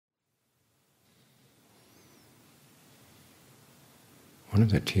One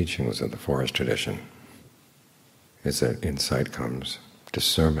of the teachings of the forest tradition is that insight comes,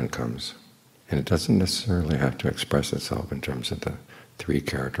 discernment comes, and it doesn't necessarily have to express itself in terms of the three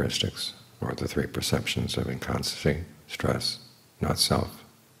characteristics or the three perceptions of inconsciency, stress, not self.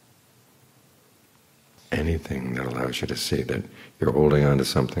 Anything that allows you to see that you're holding on to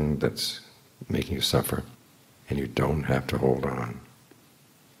something that's making you suffer, and you don't have to hold on,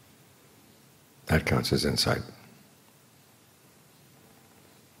 that counts as insight.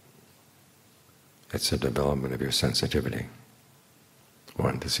 It's a development of your sensitivity.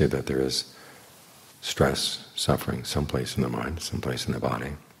 One, to see that there is stress, suffering, someplace in the mind, someplace in the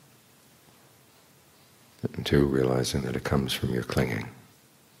body. And two, realizing that it comes from your clinging.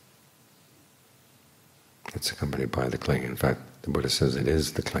 It's accompanied by the clinging. In fact, the Buddha says it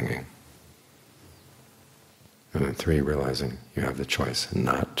is the clinging. And then three, realizing you have the choice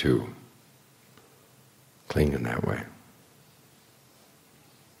not to cling in that way.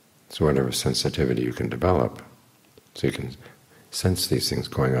 So whatever sensitivity you can develop, so you can sense these things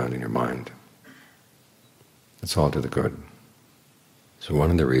going on in your mind, it's all to the good. So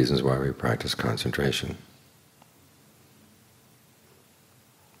one of the reasons why we practice concentration,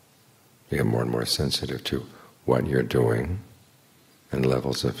 you get more and more sensitive to what you're doing and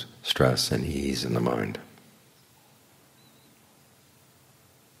levels of stress and ease in the mind.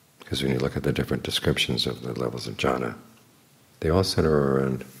 Because when you look at the different descriptions of the levels of jhana, they all center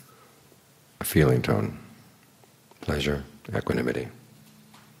around a feeling tone: pleasure, equanimity.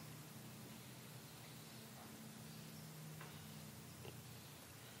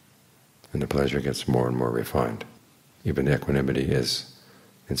 And the pleasure gets more and more refined. Even the equanimity is,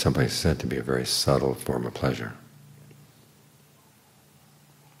 in some places, said to be a very subtle form of pleasure.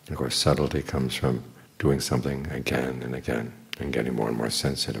 And of course, subtlety comes from doing something again and again and getting more and more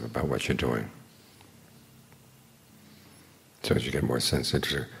sensitive about what you're doing. So as you get more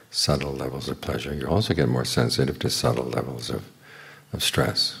sensitive to subtle levels of pleasure, you also get more sensitive to subtle levels of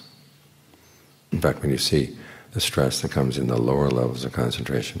stress. In fact, when you see the stress that comes in the lower levels of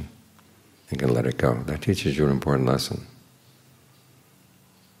concentration, you can let it go. That teaches you an important lesson.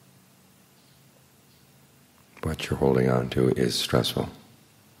 What you're holding on to is stressful.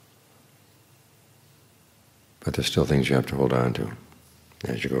 But there's still things you have to hold on to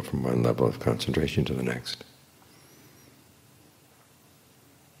as you go from one level of concentration to the next.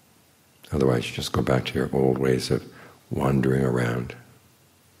 Otherwise you just go back to your old ways of wandering around.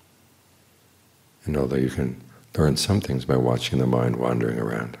 And although you can learn some things by watching the mind wandering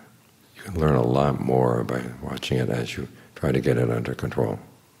around, you can learn a lot more by watching it as you try to get it under control.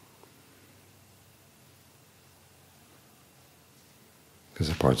 Because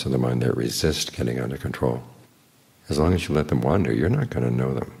the parts of the mind that resist getting under control, as long as you let them wander, you're not going to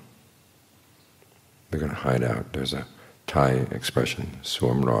know them. They're going to hide out. There's a Thai expression,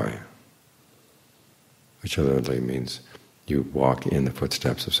 suam roi, which literally means you walk in the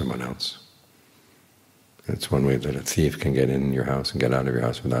footsteps of someone else. And it's one way that a thief can get in your house and get out of your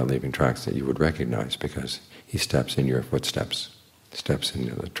house without leaving tracks that you would recognize, because he steps in your footsteps, steps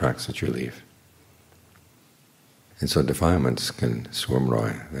into the tracks that you leave. And so defilements can suam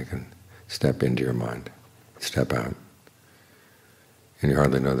roi, they can step into your mind, step out. And you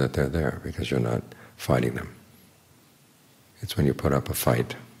hardly know that they're there because you're not fighting them. It's when you put up a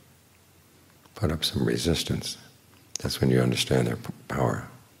fight, put up some resistance, that's when you understand their power.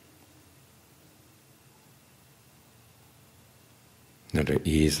 Now, to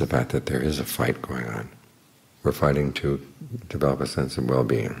ease the fact that there is a fight going on, we're fighting to develop a sense of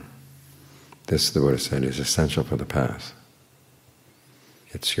well-being. This, the Buddha said, is essential for the path.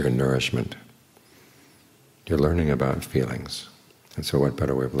 It's your nourishment. You're learning about feelings. And so what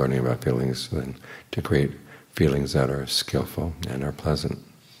better way of learning about feelings than to create feelings that are skillful and are pleasant?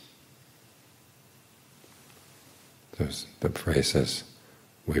 There's the phrase says,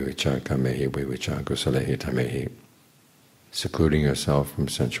 vivica kamehi vivica kusalehi tamehi, secluding yourself from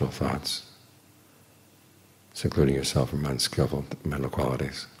sensual thoughts, secluding yourself from unskillful mental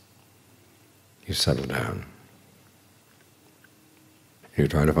qualities. You settle down. You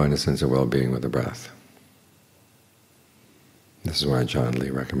try to find a sense of well-being with the breath. This is why John Lee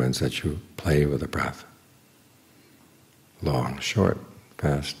recommends that you play with the breath. Long, short,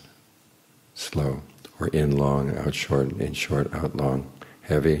 fast, slow, or in long, out short, in short, out long,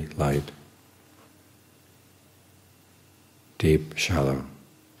 heavy, light, deep, shallow.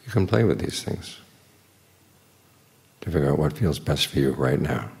 You can play with these things to figure out what feels best for you right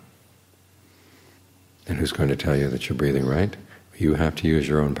now. And who's going to tell you that you're breathing right? You have to use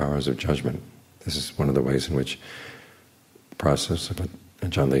your own powers of judgment. This is one of the ways in which the process of what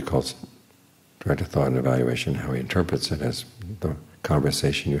John Lee calls direct thought and evaluation, how he interprets it as the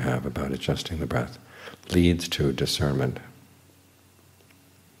conversation you have about adjusting the breath leads to discernment.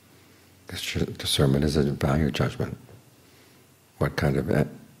 Discernment is a value judgment. What kind of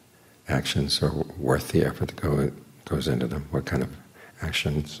actions are worth the effort that goes into them? What kind of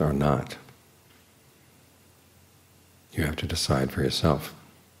actions are not? You have to decide for yourself.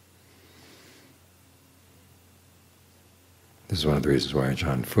 This is one of the reasons why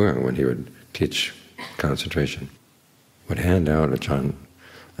Ajahn Fuang, when he would teach concentration, would hand out Ajahn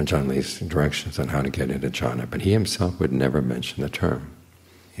Lee's directions on how to get into jhana, but he himself would never mention the term.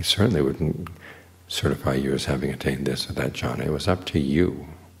 He certainly wouldn't certify you as having attained this or that jhana. It was up to you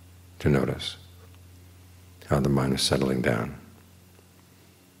to notice how the mind was settling down.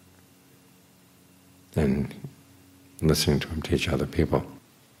 And listening to him teach other people,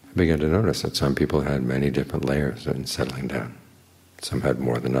 I began to notice that some people had many different layers in settling down. Some had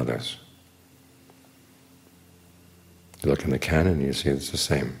more than others. You look in the canon and you see it's the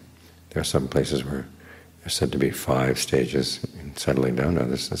same. There are some places where there's said to be 5 stages in settling down,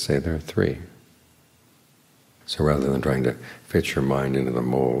 others that say there are 3. So rather than trying to fit your mind into the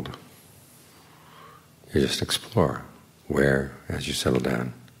mold, you just explore where, as you settle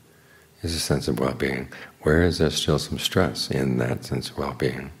down, is a sense of well-being. Where is there still some stress in that sense of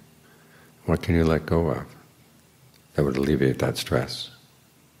well-being? What can you let go of that would alleviate that stress?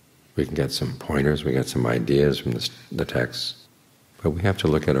 We can get some pointers, we get some ideas from the text, but we have to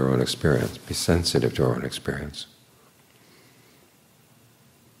look at our own experience, be sensitive to our own experience,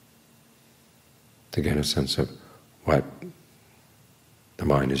 to get a sense of what the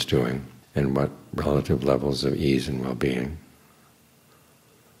mind is doing and what relative levels of ease and well-being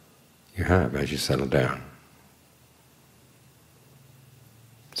you have as you settle down.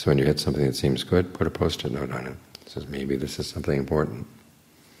 So when you hit something that seems good, put a post-it note on it. It says, maybe this is something important.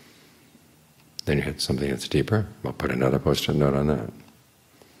 Then you hit something that's deeper, well, put another post-it note on that.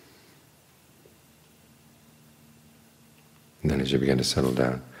 And then as you begin to settle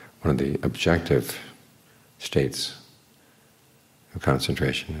down, one of the objective states of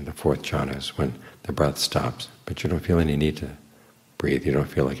concentration in the 4th jhana is when the breath stops, but you don't feel any need to breathe, you don't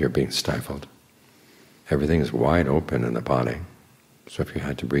feel like you're being stifled. Everything is wide open in the body, so if you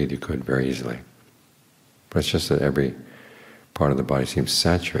had to breathe, you could very easily. But it's just that every part of the body seems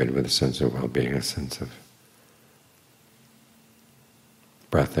saturated with a sense of well-being, a sense of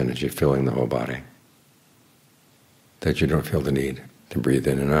breath energy filling the whole body, that you don't feel the need to breathe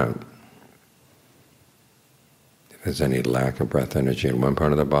in and out. If there's any lack of breath energy in one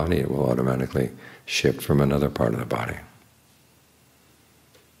part of the body, it will automatically shift from another part of the body.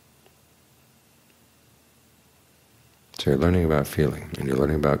 So you're learning about feeling, and you're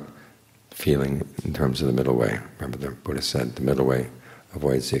learning about feeling in terms of the middle way. Remember the Buddha said the middle way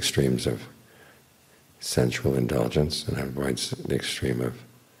avoids the extremes of sensual indulgence and avoids the extreme of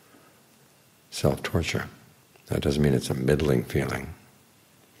self-torture. That doesn't mean it's a middling feeling.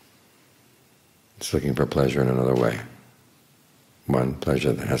 It's looking for pleasure in another way. 1,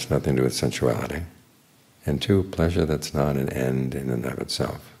 pleasure that has nothing to do with sensuality, and 2, pleasure that's not an end in and of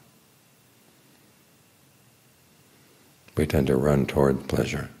itself. We tend to run toward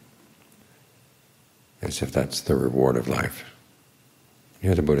pleasure, as if that's the reward of life. You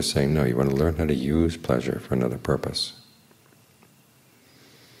hear the Buddha saying, no, you want to learn how to use pleasure for another purpose.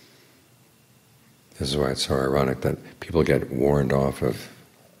 This is why it's so ironic that people get warned off of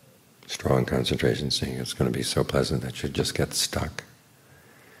strong concentration, saying it's going to be so pleasant that you just get stuck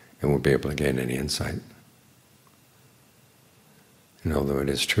and won't be able to gain any insight. And although it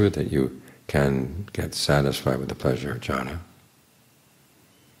is true that you can get satisfied with the pleasure of jhana,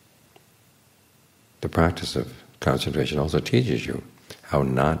 the practice of concentration also teaches you how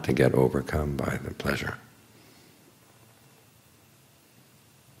not to get overcome by the pleasure.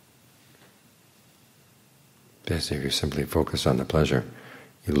 Because if you simply focus on the pleasure,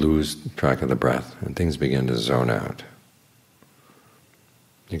 you lose track of the breath and things begin to zone out.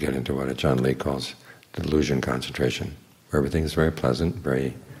 You get into what Ajahn Lee calls delusion concentration, where everything is very pleasant,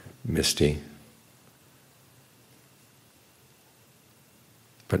 very misty,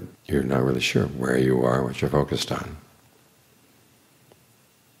 but you're not really sure where you are, what you're focused on.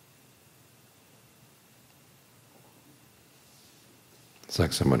 It's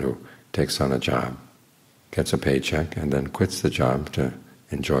like someone who takes on a job, gets a paycheck, and then quits the job to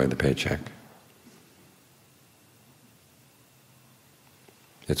enjoy the paycheck.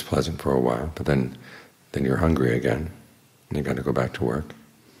 It's pleasant for a while, but then you're hungry again, and you've got to go back to work.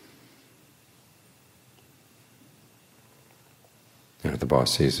 And if the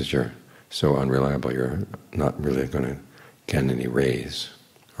boss sees that you're so unreliable, you're not really going to get any raise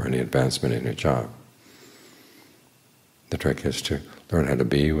or any advancement in your job, The trick is to learn how to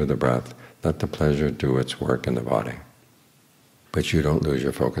be with the breath, let the pleasure do its work in the body, but you don't lose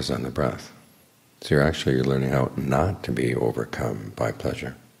your focus on the breath. So you're learning how not to be overcome by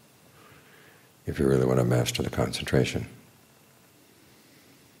pleasure, if you really want to master the concentration.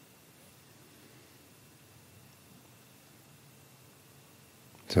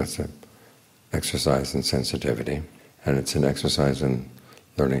 So it's an exercise in sensitivity, and it's an exercise in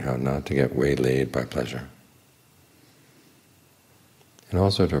learning how not to get waylaid by pleasure. And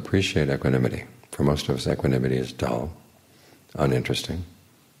also to appreciate equanimity. For most of us, equanimity is dull, uninteresting.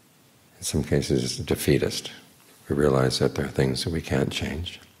 In some cases, it's defeatist. We realize that there are things that we can't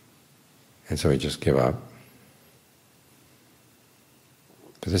change, and so we just give up.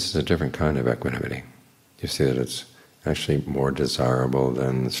 But this is a different kind of equanimity. You see that it's actually more desirable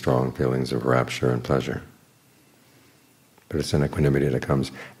than the strong feelings of rapture and pleasure. But it's an equanimity that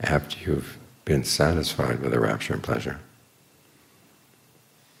comes after you've been satisfied with the rapture and pleasure.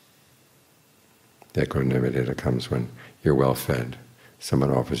 The equanimity that comes when you're well fed.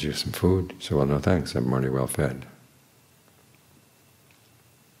 Someone offers you some food, you say, well, no thanks, I'm already well fed.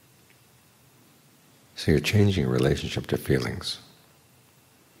 So you're changing your relationship to feelings.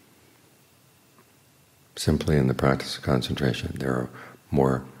 Simply in the practice of concentration, there are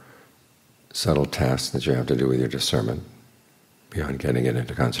more subtle tasks that you have to do with your discernment beyond getting it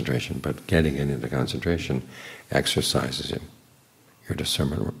into concentration. But getting it into concentration exercises your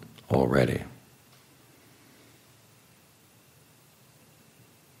discernment already.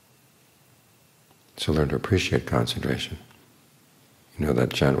 So learn to appreciate concentration. You know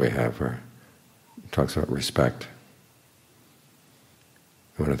that chant we have where it talks about respect.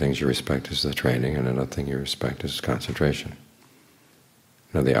 One of the things you respect is the training, and another thing you respect is concentration.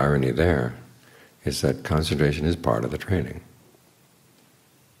 Now the irony there is that concentration is part of the training.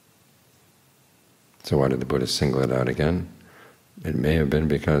 So why did the Buddha single it out again? It may have been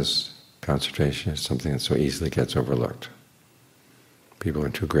because concentration is something that so easily gets overlooked. People are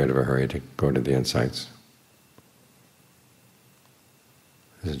in too great of a hurry to go to the insights.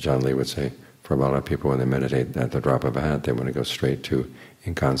 As John Lee would say, for a lot of people when they meditate at the drop of a hat, they want to go straight to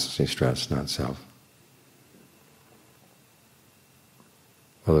inconstancy, stress, not self.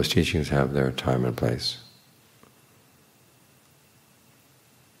 Well, those teachings have their time and place.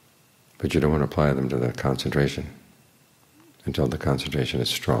 But you don't want to apply them to the concentration until the concentration is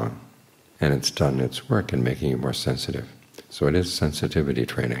strong and it's done its work in making you more sensitive. So it is sensitivity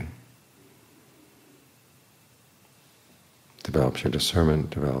training. Develops your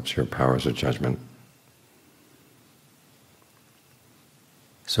discernment, develops your powers of judgment.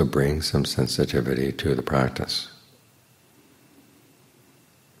 So bring some sensitivity to the practice.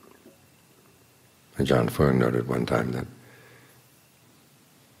 And John Fung noted one time that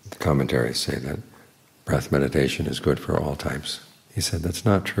the commentaries say that breath meditation is good for all types. He said that's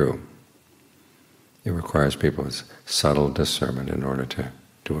not true. It requires people with subtle discernment in order to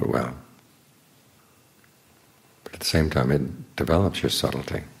do it well. But at the same time, it develops your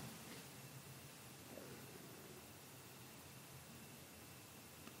subtlety.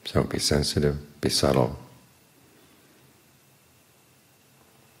 So be sensitive, be subtle.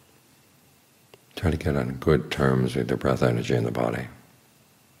 Try to get on good terms with the breath energy in the body.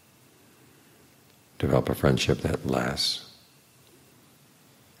 Develop a friendship that lasts.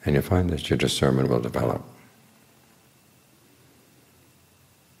 And you'll find that your discernment will develop.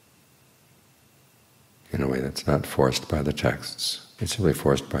 In a way that's not forced by the texts. It's simply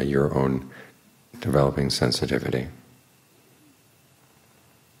forced by your own developing sensitivity,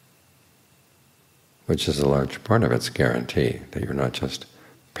 which is a large part of its guarantee, that you're not just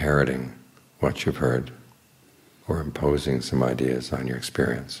parroting what you've heard or imposing some ideas on your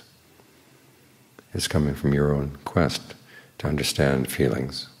experience. It's coming from your own quest to understand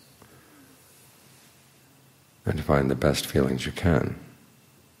feelings and to find the best feelings you can,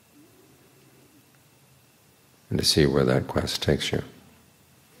 and to see where that quest takes you.